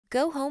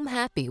Go home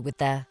happy with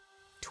the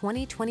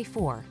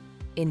 2024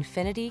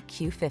 INFINITI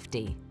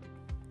Q50.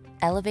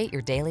 Elevate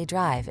your daily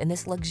drive in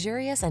this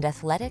luxurious and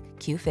athletic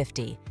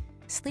Q50.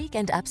 Sleek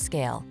and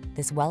upscale,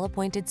 this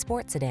well-appointed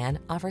sports sedan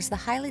offers the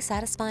highly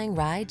satisfying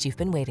ride you've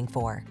been waiting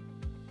for.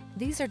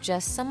 These are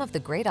just some of the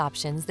great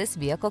options this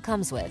vehicle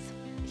comes with: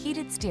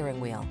 heated steering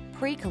wheel,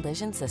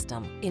 pre-collision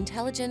system,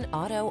 intelligent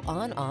auto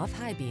on-off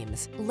high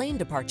beams, lane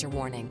departure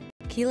warning,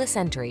 keyless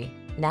entry,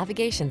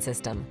 navigation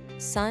system,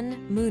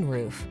 sun,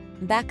 moonroof,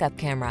 backup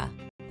camera,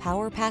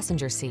 power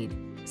passenger seat,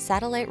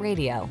 satellite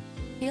radio.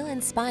 Feel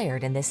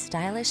inspired in this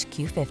stylish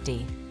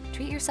Q50.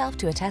 Treat yourself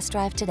to a test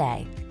drive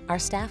today. Our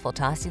staff will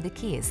toss you the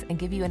keys and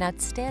give you an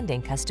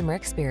outstanding customer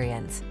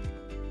experience.